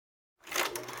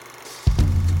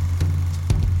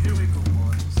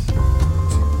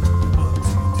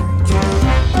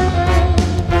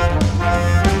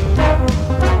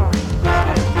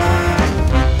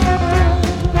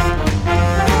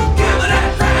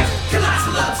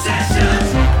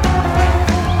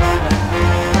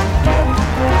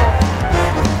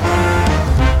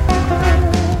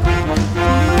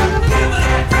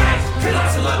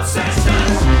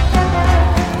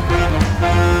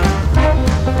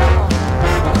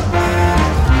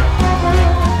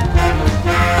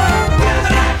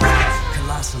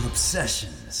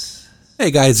Hey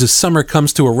guys, as summer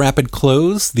comes to a rapid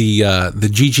close, the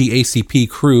GGACP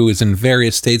crew is in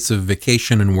various states of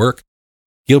vacation and work.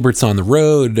 Gilbert's on the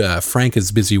road, Frank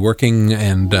is busy working,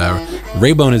 and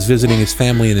Raybone is visiting his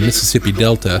family in the Mississippi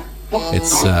Delta.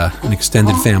 It's an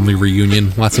extended family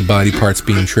reunion, lots of body parts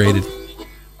being traded.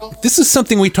 This is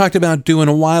something we talked about doing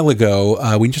a while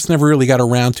ago. We just never really got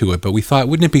around to it, but we thought,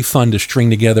 wouldn't it be fun to string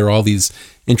together all these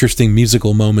interesting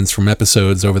musical moments from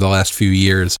episodes over the last few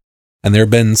years? And there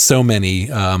have been so many,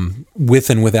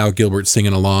 with and without Gilbert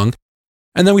singing along.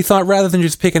 And then we thought rather than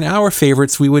just picking our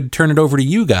favorites, we would turn it over to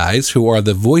you guys, who are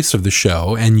the voice of the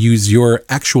show, and use your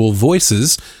actual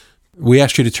voices. We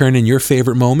asked you to turn in your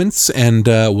favorite moments, and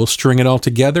we'll string it all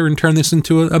together and turn this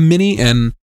into a mini,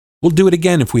 and we'll do it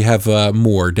again if we have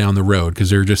more down the road,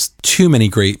 because there are just too many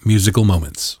great musical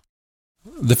moments.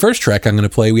 The first track I'm going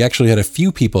to play, we actually had a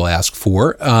few people ask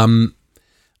for.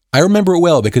 I remember it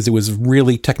well because it was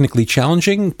really technically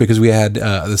challenging because we had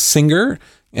the singer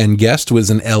and guest was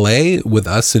in LA with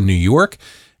us in New York,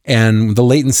 and the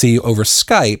latency over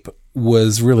Skype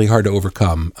was really hard to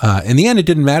overcome. In the end, it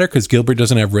didn't matter because Gilbert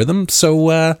doesn't have rhythm,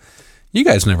 so you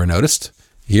guys never noticed.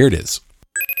 Here it is.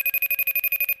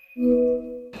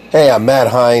 Hey, I'm Matt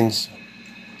Hines.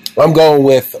 I'm going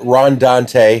with Ron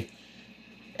Dante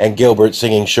and Gilbert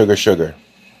singing Sugar Sugar.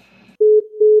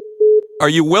 Are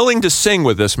you willing to sing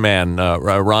with this man,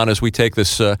 Ron, as we take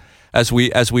this, as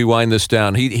we wind this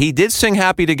down? He did sing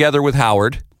Happy Together with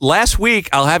Howard. Last week,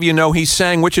 I'll have you know, he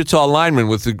sang Wichita Lineman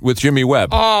with Jimmy Webb.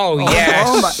 Oh, yes.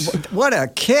 Oh my, what a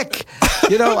kick.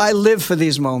 You know, I live for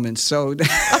these moments, so...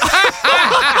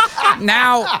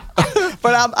 Now...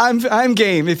 But I'm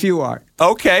game if you are.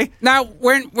 Okay. Now,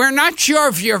 we're not sure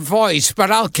of your voice,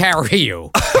 but I'll carry you.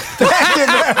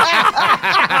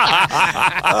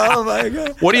 Oh, my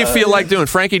God. What do you feel like doing?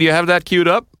 Frankie, do you have that queued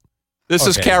up? This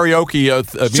is karaoke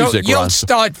music, So you'll Ron.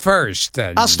 start first,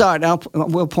 then. I'll start.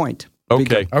 We'll point.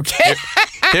 Okay. Okay.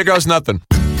 Here goes nothing.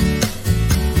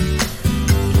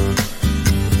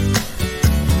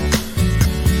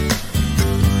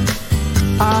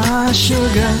 Ah,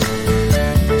 sugar.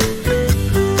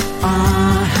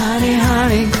 Ah, honey,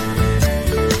 honey.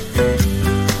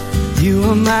 You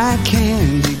are my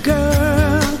candy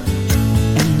girl,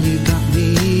 and you got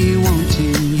me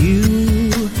wanting you.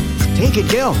 Take it,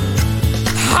 Gil.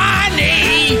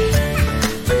 Honey!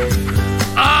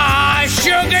 Ah,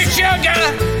 sugar, sugar!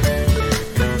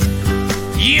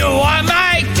 You are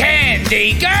my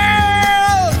candy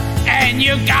girl, and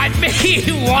you got me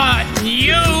wanting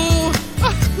you.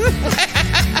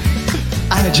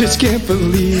 I just can't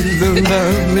believe the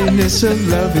loveliness of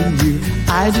loving you.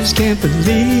 I just can't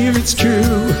believe it's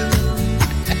true.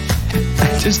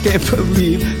 I just can't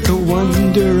believe the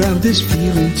wonder of this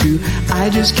feeling too. I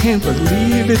just can't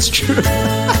believe it's true.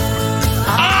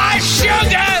 Ah,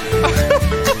 sugar!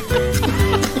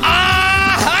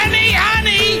 Ah, honey,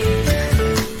 honey!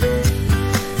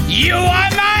 You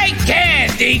are my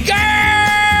candy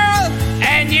girl,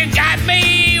 and you got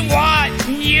me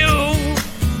wanting you.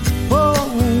 Whoa,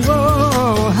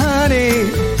 whoa,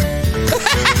 honey.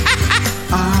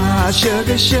 Ah,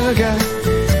 sugar, sugar.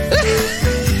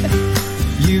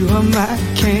 You are my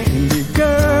candy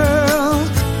girl,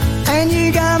 and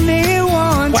you got me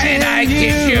wanting When I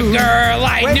kissed you, girl,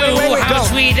 I knew how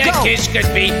sweet a kiss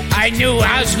could be. I knew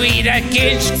how sweet a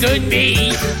kiss could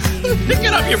be. Pick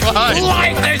it up your behind.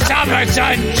 Like the summer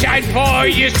sunshine, pour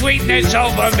your sweetness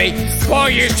over me. Pour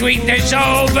your sweetness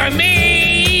over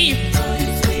me.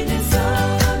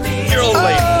 You're a little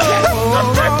late.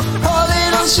 Pour a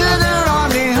little sugar on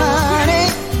me, honey.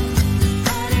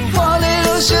 Pour a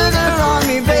little sugar on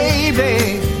me,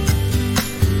 baby.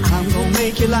 I'm gonna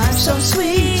make your life so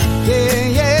sweet. Yeah,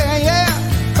 yeah, yeah.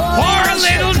 Pour a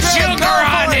little sugar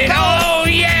on it, oh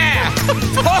yeah.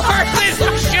 Pour a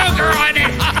little sugar on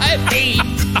it, honey.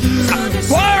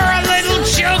 Pour a little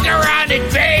sugar on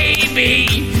it,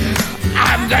 baby.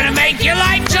 I'm gonna make your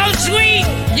life so sweet.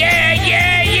 Yeah,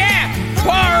 yeah, yeah.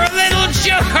 Pour a little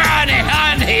sugar on it,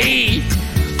 honey.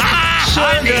 Ah,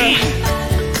 honey.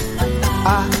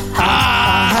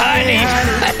 Honey.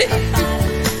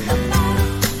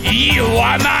 You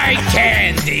are my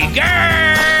candy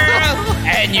girl,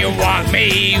 and you want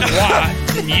me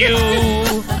wanting you.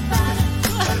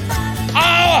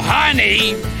 Oh,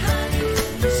 honey.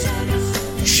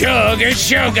 Sugar,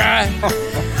 sugar.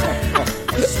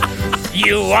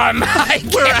 You are my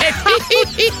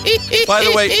candy. By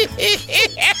the way,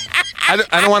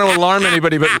 I don't want to alarm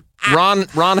anybody, but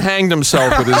Ron hanged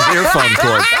himself with his earphone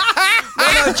cord.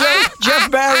 No,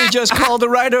 Jeff Barry just called the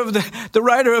writer of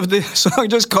the song.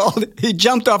 Just called. He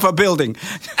jumped off a building.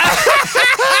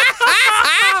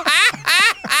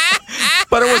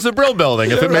 But thought it was the Brill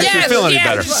Building, if it makes you feel any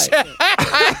better.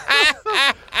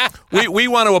 We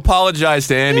want to apologize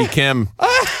to Andy Kim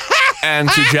and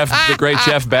to the great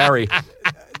Jeff Barry.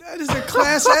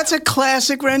 That's a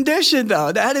classic rendition,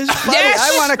 though. That is funny. Yes!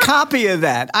 I want a copy of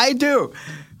that. I do.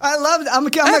 I love. I'm a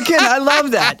kid. I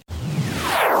love that.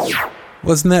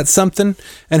 Wasn't that something?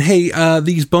 And hey,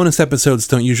 these bonus episodes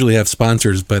don't usually have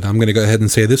sponsors, but I'm going to go ahead and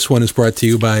say this one is brought to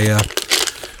you by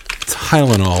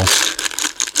Tylenol.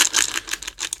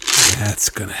 That's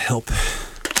going to help.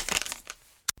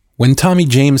 When Tommy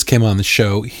James came on the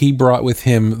show, he brought with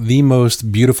him the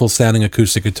most beautiful sounding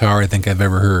acoustic guitar I think I've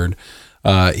ever heard.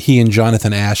 He and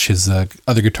Jonathan Ash, his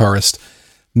other guitarist,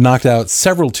 knocked out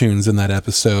several tunes in that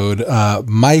episode.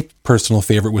 My personal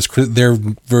favorite was their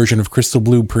version of Crystal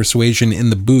Blue Persuasion in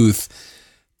the booth.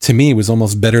 To me, it was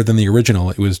almost better than the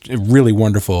original. It was really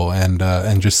wonderful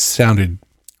and just sounded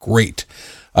great.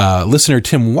 Listener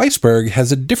Tim Weisberg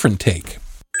has a different take.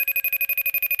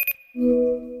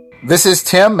 This is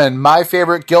Tim, and my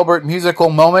favorite Gilbert musical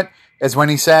moment is when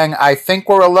he sang I Think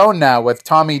We're Alone Now with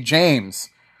Tommy James,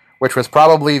 which was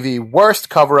probably the worst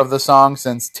cover of the song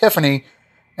since Tiffany,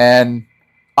 and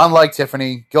unlike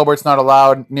Tiffany, Gilbert's not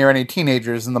allowed near any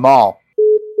teenagers in the mall.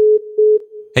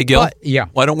 Hey, Gil. Yeah.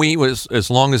 Why don't we, as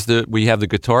long as we have the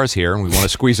guitars here and we want to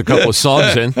squeeze a couple of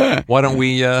songs in, why don't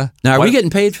we... now, are we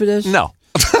getting paid for this? No.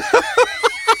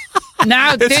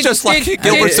 Now, It's just like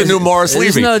Gilbert's the new Morris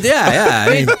Levy. I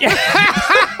mean,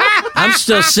 I'm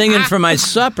still singing for my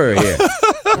supper here.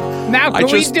 Now, can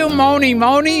we do Moni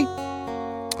Moni?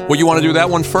 Well, you want to do that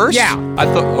one first? Yeah. I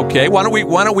thought, okay, why don't we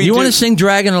You want to sing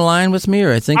Dragging the Line with me,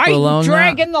 or I Think We're Alone Now?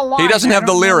 Dragging the Line. He doesn't have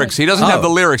the lyrics. He doesn't have the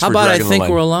lyrics How for about Dragging I Think the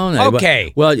Line. We're Alone Now?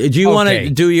 Okay. Well, do you want Okay. to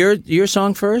do your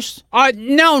song first?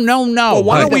 No. Well,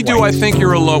 why don't we do I Think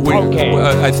You're Alone?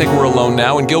 I Think We're Alone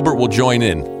Now, and Gilbert will join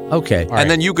in. Okay. And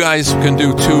then you guys can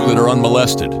do two that are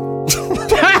unmolested. I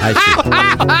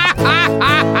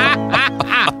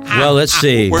see. Well, let's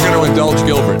see. We're going to indulge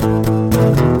Gilbert.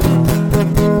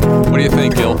 What do you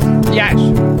think, Gil? Yes.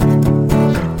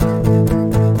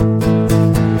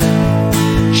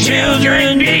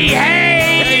 Children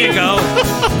behave. There you go.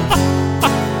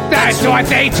 That's what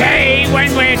they say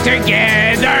when we're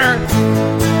together.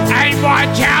 And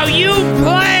watch how you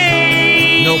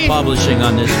play. No publishing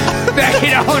on this. They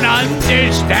don't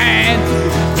understand.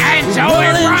 And so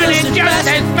we're running just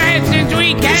as fast as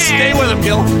we can. Stay with him,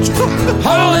 Gil.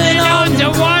 Holding on to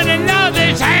one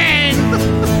another's hand.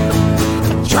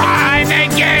 Trying to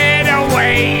get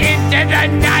away into the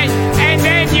night. And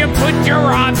then you put your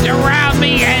arms around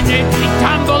me and then we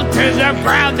tumble to the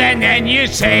ground. And then you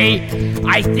say,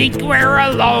 I think we're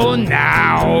alone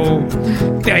now.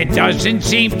 There doesn't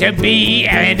seem to be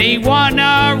anyone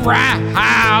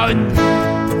around.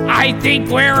 I think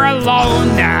we're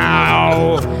alone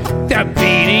now. The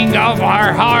beating of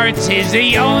our hearts is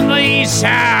the only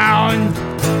sound.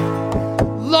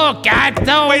 Look at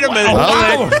the... Wait a minute.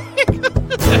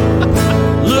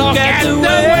 Look at the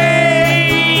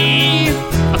way.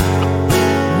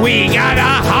 We gotta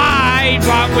hide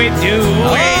what we're doing.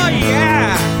 Oh,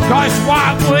 yeah. 'Cause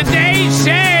what would they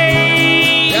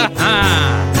say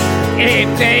if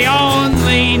they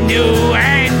only knew?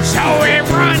 And so we're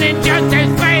running just as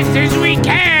fast as we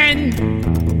can,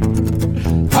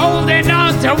 holding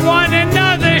on to one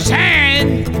another's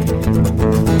hand,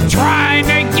 trying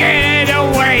to get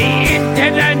away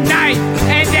into the night.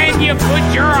 And then you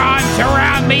put your arms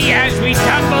around me as we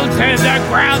tumble to the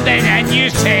ground, and then you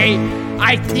say,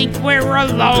 I think we're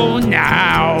alone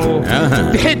now.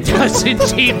 There doesn't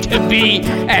seem to be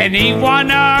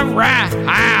anyone around.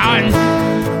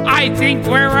 I think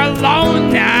we're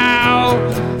alone now.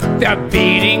 The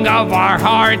beating of our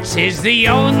hearts is the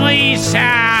only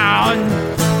sound.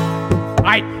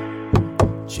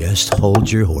 Just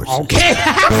hold your horses. Okay.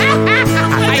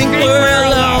 I think we're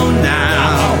alone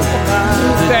now.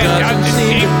 There doesn't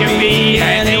seem to be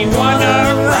anyone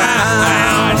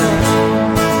around.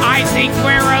 I think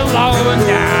we're alone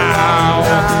now.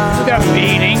 The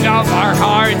beating of our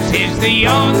hearts is the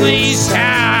only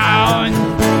sound.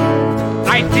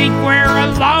 I think we're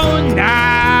alone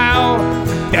now.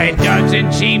 There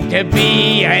doesn't seem to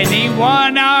be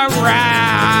anyone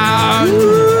around.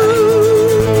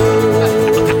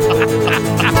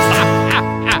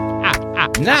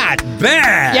 Not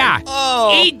bad. Yeah.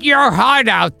 Eat your heart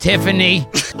out, Tiffany.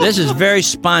 This is very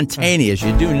spontaneous.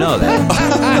 You do know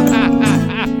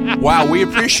that. Wow, we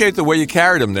appreciate the way you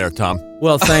carried him there, Tom.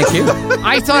 Well, thank you.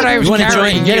 I thought I was You want to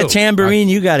carrying join? Get you. a tambourine.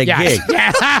 You got a gig.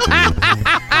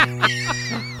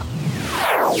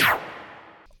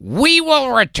 We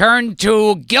will return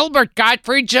to Gilbert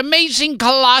Gottfried's Amazing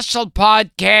Colossal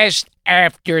Podcast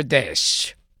after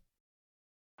this.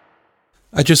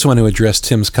 I just want to address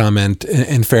Tim's comment.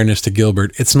 In fairness to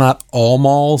Gilbert, it's not all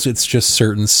malls, it's just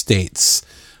certain states.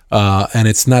 And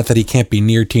it's not that he can't be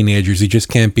near teenagers, he just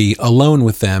can't be alone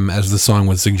with them, as the song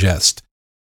would suggest.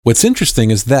 What's interesting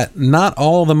is that not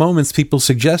all the moments people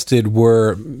suggested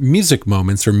were music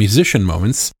moments or musician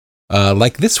moments,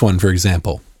 like this one, for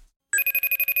example.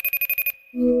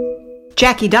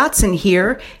 Jackie Dotson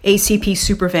here, ACP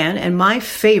superfan, and my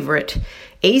favorite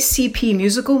ACP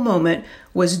musical moment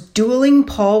was dueling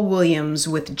Paul Williams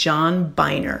with John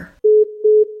Biner.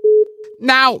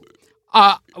 Now,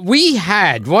 we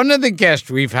had one of the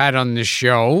guests we've had on the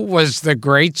show was the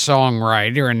great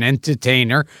songwriter and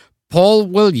entertainer Paul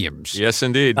Williams. Yes,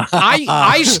 indeed.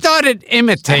 I started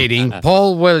imitating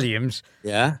Paul Williams.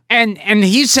 Yeah. And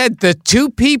he said the two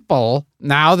people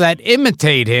now that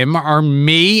imitate him are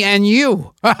me and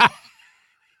you.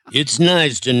 It's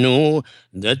nice to know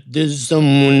that there's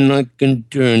someone I can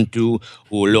turn to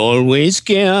who'll always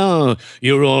care.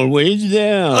 You're always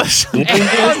there.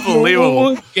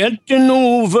 Unbelievable. Getting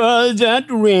over that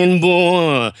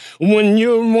rainbow when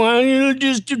your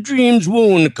wildest of dreams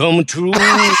won't come true.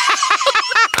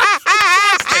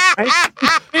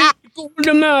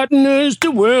 The madness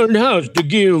the world has to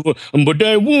give, but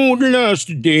I won't last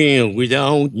a day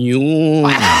without you.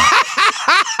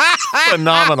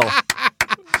 Phenomenal.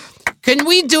 Can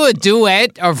we do a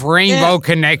duet of Rainbow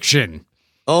Connection?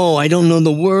 Oh, I don't know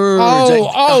the words.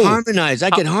 Harmonize.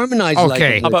 I can harmonize.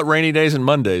 Okay. How about Rainy Days and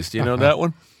Mondays? Do you know that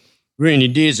one? Rainy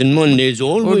days and Mondays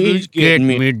always get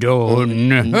me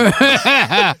down.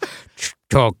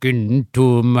 Talking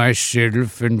to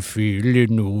myself and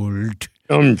feeling old.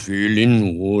 I'm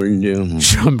feeling old.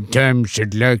 Sometimes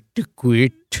I'd like to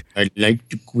quit. I'd like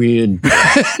to quit.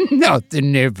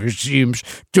 Nothing ever seems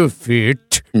to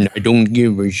fit. I don't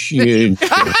give a shit.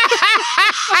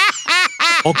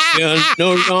 Walking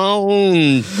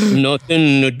around,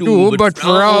 nothing to do but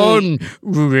frown.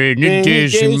 Rainy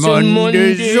days and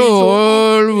Mondays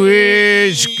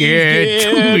always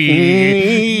get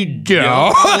me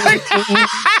down.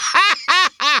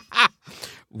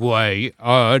 Why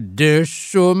are there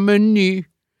so many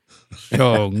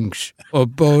songs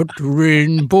about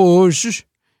rainbows?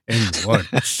 And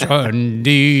what's on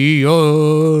the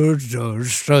other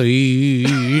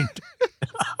side?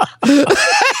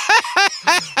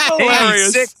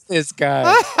 Hilarious. Hey, this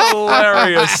guy.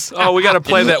 Hilarious. Oh, we got to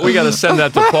play that. We got to send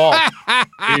that to Paul.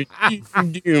 I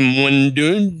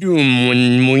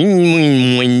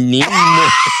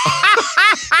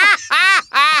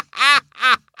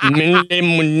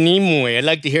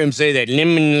like to hear him say that.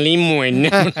 Lemon lemon.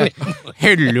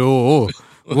 Hello.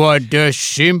 What a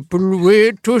simple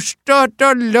way to start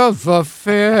a love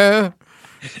affair.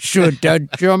 Should I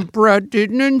jump right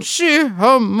in and see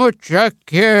how much I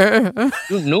care?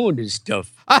 You know this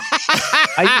stuff.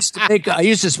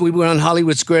 We were on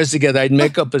Hollywood Squares together. I'd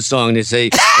make up a song to say,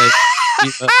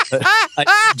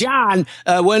 John,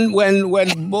 when blah,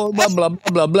 blah, blah,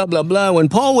 blah, blah, blah, blah, when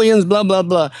Paul Williams, blah, blah,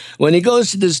 blah, when he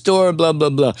goes to the store, blah, blah,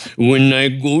 blah. When I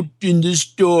go to the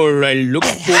store, I look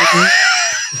for you.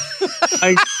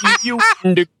 I see you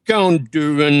on the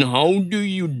counter, and how do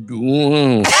you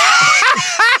do?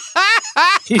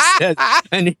 He said,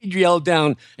 and he'd yell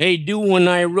down, hey, do one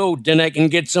I wrote, then I can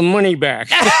get some money back.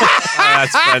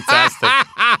 That's fantastic.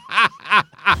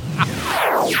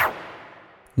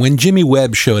 When Jimmy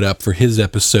Webb showed up for his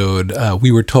episode,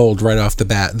 we were told right off the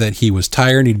bat that he was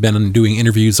tired. He'd been doing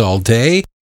interviews all day.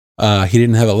 He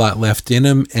didn't have a lot left in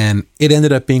him, and it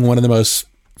ended up being one of the most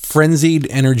frenzied,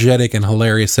 energetic, and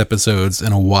hilarious episodes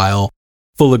in a while,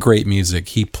 full of great music.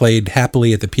 He played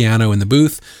happily at the piano in the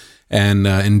booth and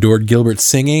endured Gilbert's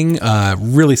singing.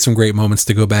 Really some great moments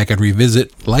to go back and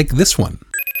revisit, like this one.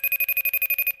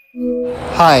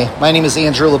 Hi, my name is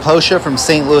Andrew Laposha from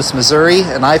St. Louis, Missouri,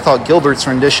 and I thought Gilbert's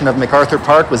rendition of MacArthur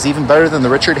Park was even better than the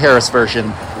Richard Harris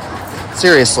version.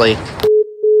 Seriously.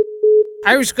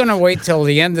 I was going to wait till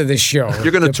the end of the show.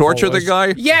 You're going to torture the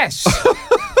guy? Yes.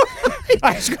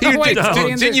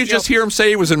 Didn't you just hear him say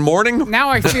he was in mourning? Now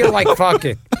I feel like fuck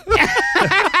it.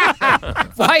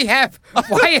 Why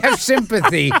have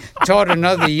sympathy toward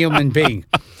another human being?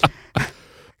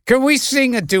 Can we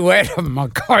sing a duet of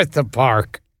MacArthur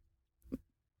Park?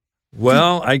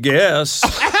 Well, I guess.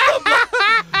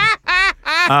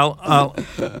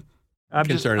 I'm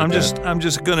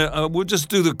just gonna. We'll just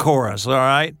do the chorus. All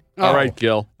right. All right,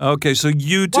 Gil. Okay, so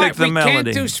you take the melody. We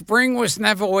can't do Spring Was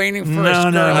Never Waiting for No,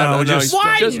 Us. no.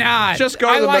 Why not? Just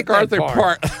go to the like MacArthur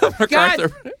part.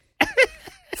 MacArthur.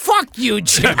 Fuck you,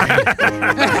 Jimmy.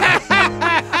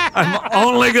 I'm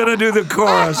only gonna do the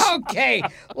chorus. Okay,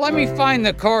 let me find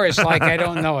the chorus like I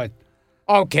don't know it.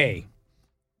 Okay.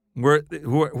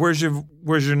 Where's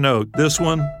your note? This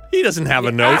one? He doesn't have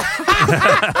a note.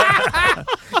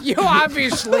 You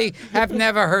obviously have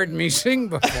never heard me sing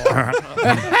before.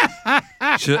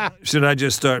 Should I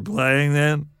just start playing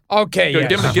then? Okay,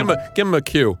 yes. Give him a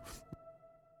cue.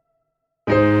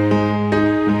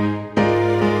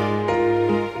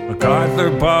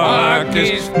 MacArthur Park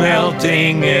is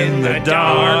melting in the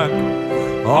dark.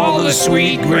 All the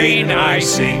sweet green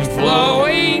icing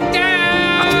flowing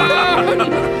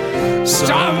down.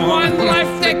 Someone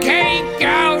left the cake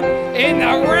out in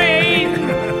the rain.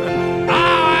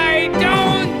 I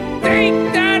don't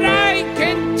think that I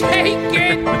can take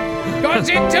it, 'cause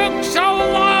it took so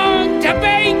long to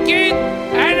bake it,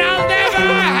 and I'll never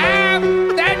have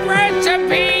that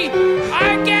recipe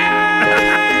again.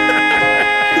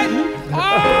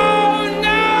 Oh no!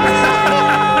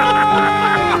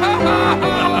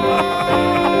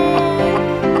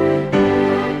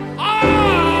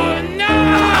 Oh no!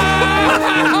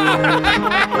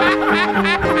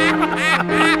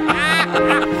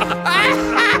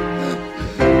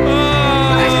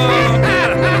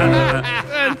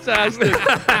 Fantastic.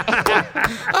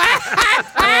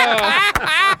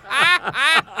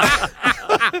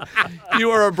 You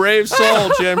are a brave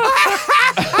soul, Jim.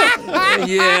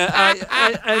 Yeah,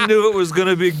 I knew it was going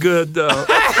to be good, though.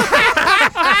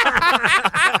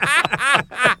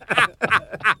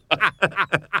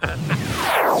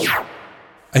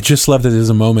 I just love that there's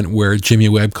a moment where Jimmy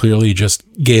Webb clearly just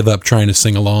gave up trying to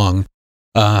sing along.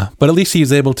 But at least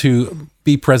he's able to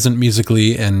be present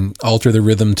musically and alter the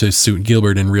rhythm to suit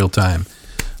Gilbert in real time.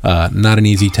 Not an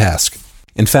easy task.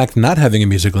 In fact, not having a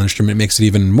musical instrument makes it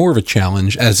even more of a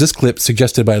challenge, as this clip,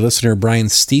 suggested by listener Brian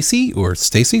Stacy,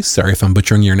 sorry if I'm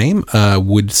butchering your name,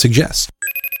 would suggest.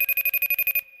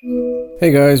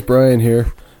 Hey guys, Brian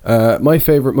here. My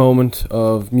favourite moment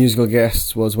of musical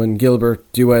guests was when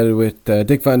Gilbert duetted with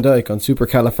Dick Van Dyke on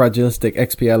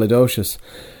Supercalifragilisticexpialidocious.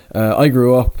 I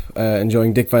grew up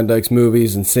enjoying Dick Van Dyke's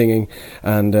movies and singing,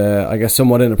 and I guess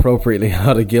somewhat inappropriately a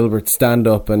lot of Gilbert's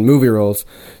stand-up and movie roles.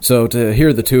 So to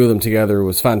hear the two of them together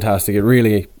was fantastic. I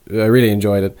really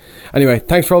enjoyed it. Anyway,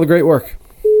 thanks for all the great work.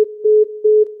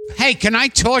 Hey, can I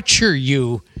torture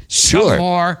you some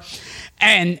more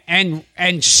and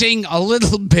sing a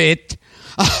little bit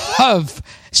of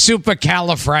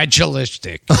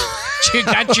Supercalifragilistic? You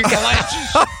got your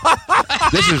glasses?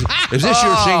 Is this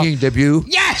your singing debut?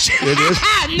 Yes. It is?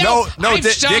 No,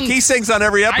 Dick, he sings on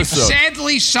every episode. I've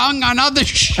sadly sung on other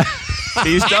shows.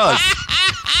 He does.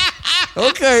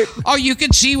 Okay. Oh, you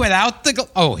can see without the...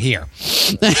 Oh, here.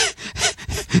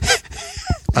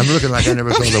 I'm looking like I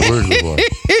never saw the word before.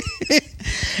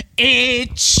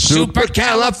 It's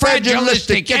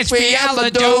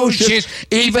supercalifragilisticexpialidocious,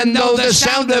 even though the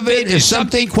sound of it is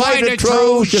something quite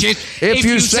atrocious. If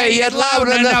you say it loud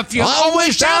enough, you'll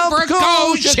always sound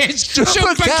precocious.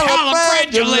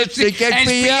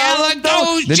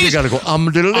 Supercalifragilisticexpialidocious. Then you gotta go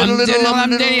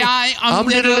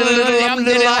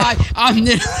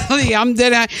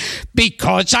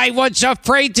because I was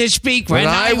afraid to speak when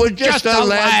I was just a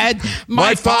lad.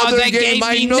 My father gave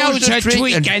my nose a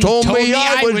tweak and told me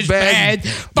I was bad.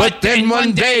 But then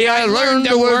one day I learned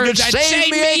the word that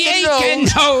saved me aching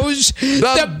nose.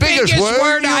 The biggest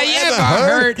word I ever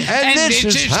heard, and this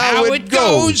is how it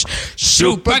goes.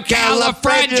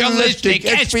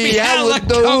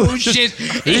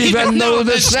 Supercalifragilisticexpialidocious, even though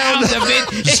the sound of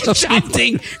it is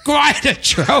something quite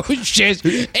atrocious.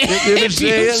 If you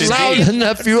say it loud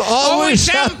enough, you always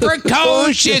sound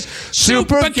precocious.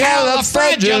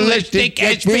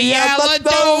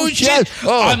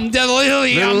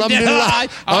 Supercalifragilisticexpialidocious.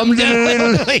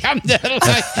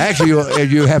 Actually,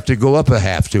 you have to go up a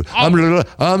half too.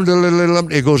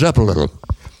 It goes up a little.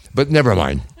 But never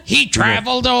mind. He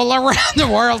traveled all around the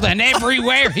world, and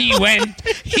everywhere he went,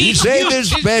 he said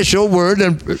this special word,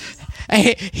 and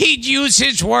he'd use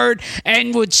his word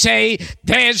and would say,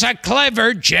 "There's a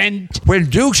clever gent." When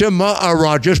Dukes and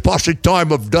Rogers passed the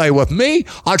time of day with me,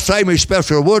 I'd say my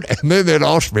special word, and then they'd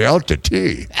ask me out to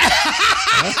tea.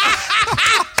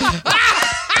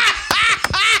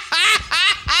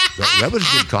 That was a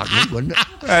good Cockney, wasn't it?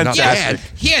 Not bad.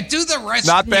 Yeah, do the rest.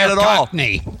 Not bad at all.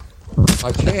 Cockney.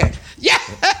 I can't. Yeah.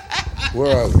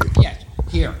 Where are we? Yeah,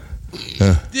 here.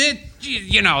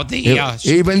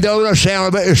 Even though the sound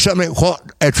of it is something quite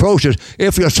atrocious,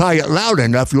 if you say it loud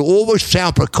enough, you always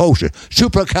sound precocious.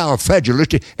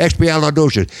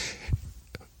 Supercalifragilisticexpialidocious.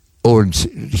 Or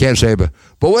you can't say, but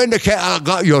when the cat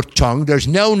got your tongue, there's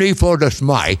no need for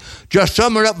dismay. Just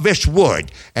summon up this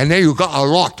word, and then you got a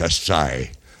lot to say.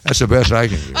 That's the best I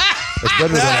can do. It's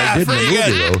better than I did in the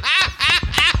movie, though.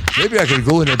 Maybe I could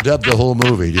go in and dub the whole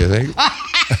movie, do you think?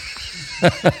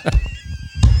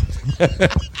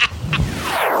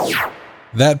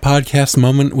 That podcast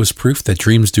moment was proof that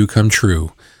dreams do come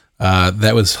true.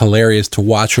 That was hilarious to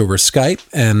watch over Skype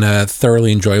and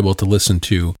thoroughly enjoyable to listen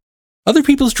to. Other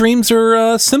people's dreams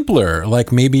are simpler,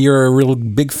 like maybe you're a real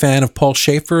big fan of Paul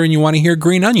Schaefer and you want to hear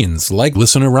Green Onions, like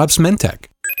listener Rob Smentek.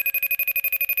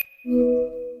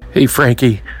 Hey,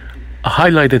 Frankie. A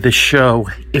highlight of the show,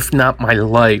 if not my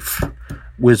life,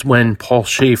 was when Paul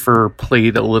Schaefer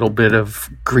played a little bit of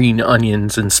Green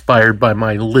Onions inspired by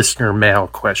my listener mail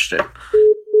question.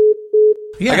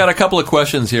 I got a couple of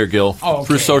questions here, Gil,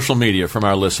 through social media from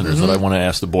our listeners that I want to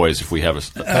ask the boys if we have a...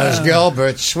 As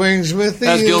Gilbert swings with the...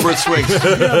 As Gilbert swings.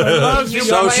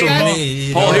 Social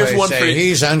media. Paul, here's one for you.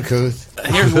 He's uncouth.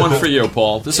 Here's one for you,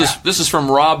 Paul. This is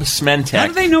from Rob Smentek. How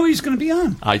do they know he's going to be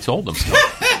on? I told them so.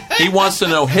 He wants to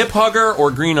know hip hugger or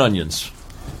green onions.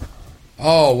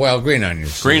 Oh, well, Green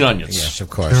Onions. Green Onions. Yes, of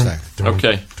course.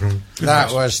 Okay.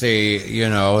 That was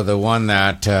the one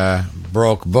that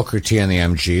broke Booker T and the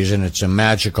MGs, and it's a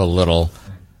magical little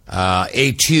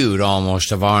etude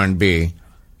almost of R&B.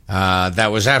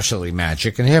 That was absolutely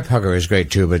magic, and Hip Hugger is great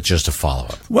too, but just a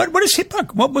follow-up. What is Hip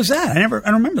Hugger? What was that? I don't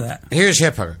remember that. Here's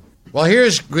Hip Hugger. Well,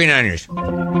 here's Green Onions. Oh,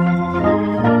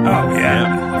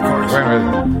 yeah, of course.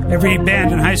 Every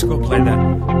band in high school played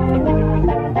that.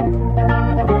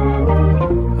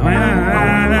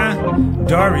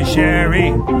 Dory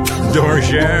Sherry.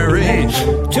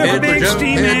 Took a big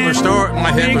steam in.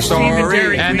 My head was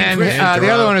story. And then the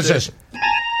other one is this.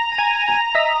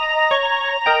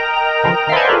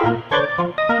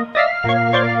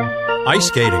 Ice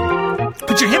skating.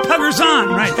 Put your hip huggers on.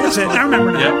 Right, that's it. I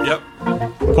remember now. Yep.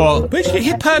 Paul. Put your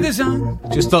hip huggers on.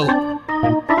 Just a...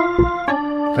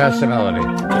 That's the melody.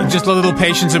 Just a little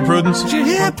patience and prudence. Put your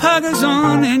hip huggers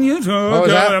on and you What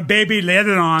was that? baby let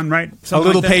it on, right? Something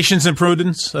a little patience and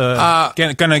prudence.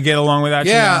 Gonna get along with that?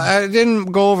 Yeah, I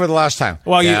didn't go over the last time.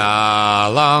 Well, you... who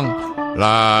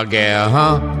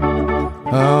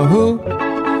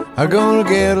are gonna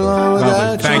get along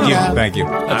without you? Thank you.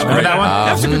 Remember that one?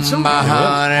 That's a good song.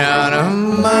 Gonna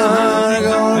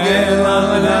get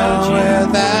along without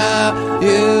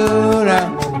you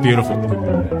now. Beautiful.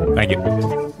 Thank you.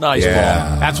 Nice, Paul.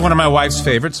 That's one of my wife's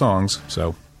favorite songs.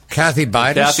 So Kathy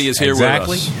Bidas. Kathy is here with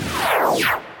us.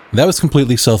 That was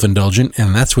completely self-indulgent,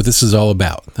 and that's what this is all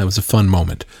about. That was a fun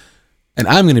moment. And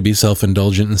I'm going to be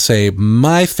self-indulgent and say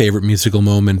my favorite musical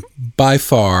moment by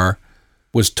far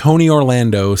was Tony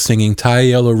Orlando singing Tie a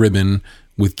Yellow Ribbon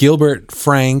with Gilbert,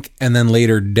 Frank, and then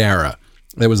later Dara.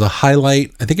 That was a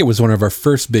highlight. I think it was one of our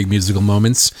first big musical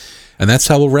moments, and that's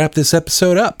how we'll wrap this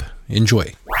episode up.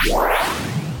 Enjoy.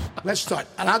 Let's start,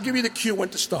 and I'll give you the cue when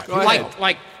to start.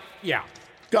 Yeah.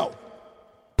 Go.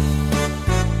 Take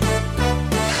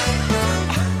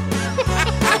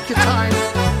your time.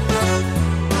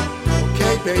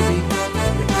 Okay, baby.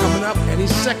 You're coming up any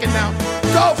second now.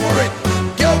 Go for it,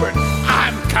 Gilbert.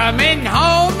 I'm coming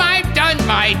home, I've done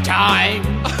my time.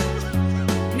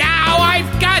 Now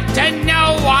I've got to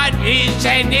know what is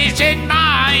and isn't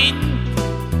mine.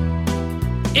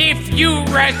 If you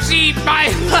receive my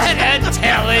letter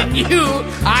telling you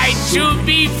I'd soon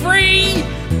be free,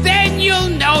 then you'll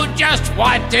know just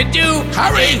what to do.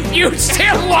 Hurry! If you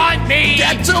still want me.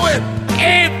 Get to it!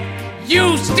 If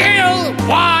you still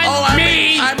want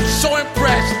me. I'm so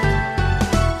impressed.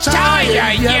 Tie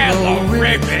a yellow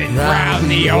ribbon round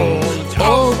the old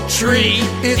oak tree.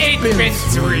 It's been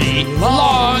 3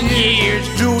 long years.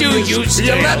 Do you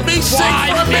still let me sing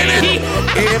for a minute?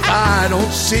 If I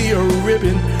don't see a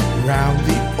ribbon round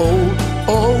the old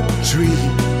oak tree,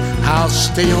 I'll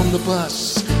stay on the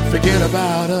bus. Forget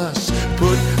about us.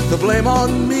 Put the blame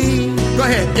on me. Go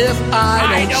ahead. If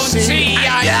I don't see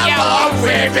a yellow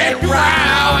ribbon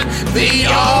round the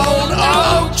old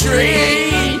oak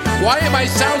tree. Why am I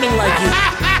sounding like you?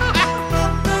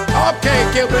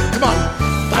 Okay, Gilbert, come on.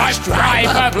 Bus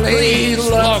driver, please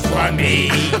look for me.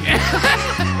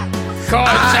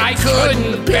 Cause I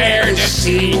couldn't bear to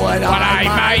see what I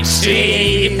might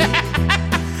see.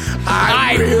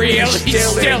 I'm really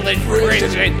still in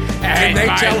prison. And they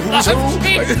tell who's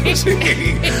who?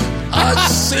 A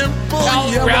simple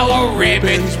yellow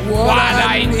ribbon's what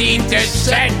I need to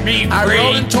set me free. I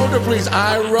wrote and told her, please.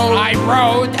 I wrote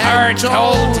and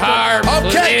told her.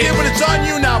 Okay, Gilbert, it's on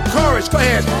you now. Chorus, go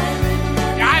ahead.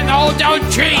 An old oak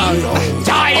tree.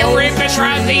 Tie a ribbon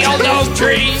round the old oak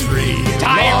tree.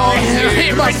 Tie a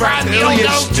ribbon round the old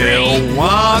oak tree.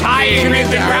 Tie a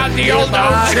ribbon round the old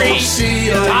oak tree.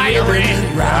 Tie a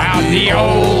ribbon round the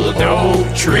old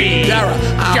oak tree.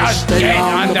 Just get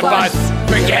on the bus.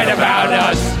 Forget about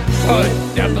us. put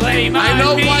the blame on I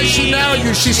know me. why she married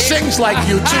you. She sings like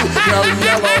you, too. Yo,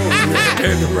 yellow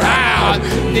ribbon round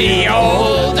the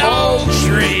old oak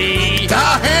tree. The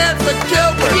hand for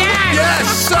Gilbert. Yes,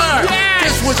 sir. Yes.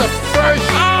 This was a first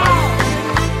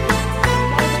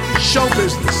show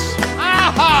business.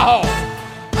 Oh,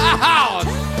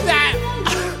 that.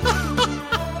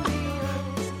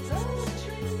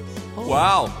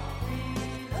 Wow.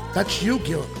 That's you,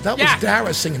 Gilbert. That Yeah. was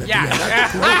Dara singing at Yeah. the end.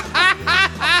 That's great.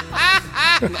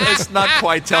 It's not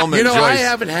quite Thelma You know, Joyce. I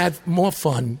haven't had more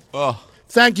fun. Oh.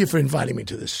 Thank you for inviting me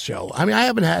to this show. I mean, I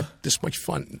haven't had this much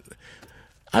fun.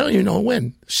 I don't even know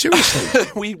when. Seriously.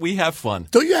 we have fun.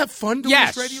 Don't you have fun doing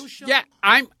Yes. this radio show? Yeah,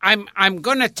 I'm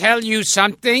gonna tell you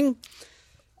something,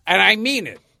 and I mean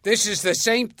it. This is the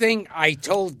same thing I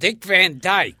told Dick Van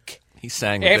Dyke. He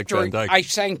sang with Dick After Van Dyke. I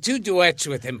sang 2 duets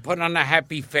with him, Put on a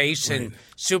Happy Face and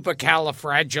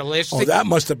Supercalifragilistic. Oh, that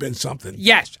must have been something.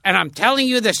 Yes, and I'm telling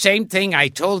you the same thing I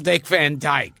told Dick Van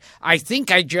Dyke. I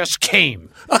think I just came.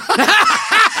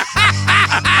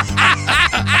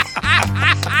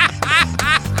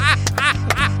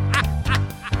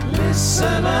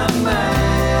 Listen up,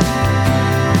 man.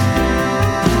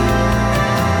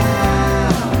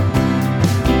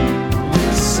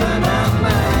 Listen up,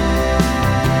 man.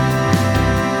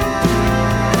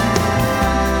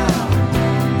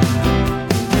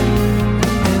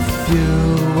 If you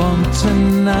want to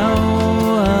know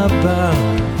about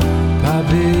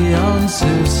Papillon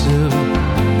Susu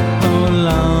or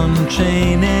Lon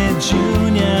Chaney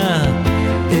Jr.,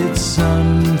 it's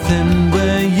something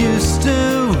we're used to.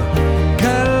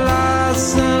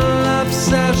 Colossal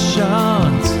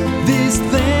obsessions, these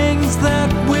things that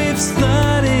we've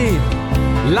studied,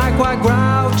 like why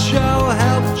Groucho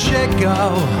helped Chico,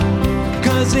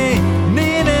 'cause he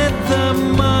needed the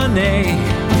money.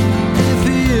 If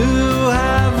you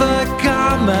have a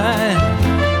comment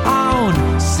on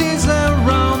Cesar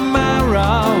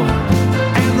Romero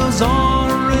and those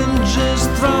oranges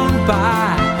thrown by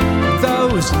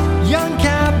those young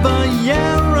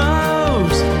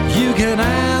caballeros, you can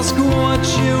ask what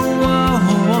you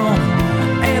want,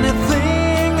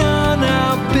 anything on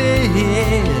our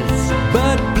bids,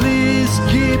 but please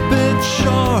keep it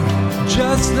short,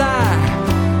 just like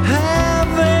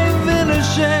Harvey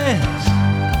finishes.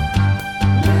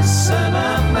 Listen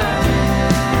up, man.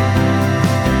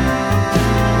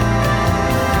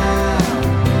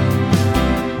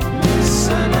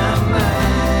 Listen up, man.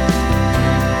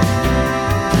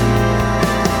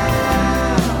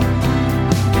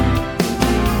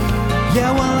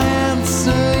 Yeah, we'll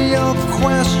answer your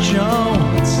question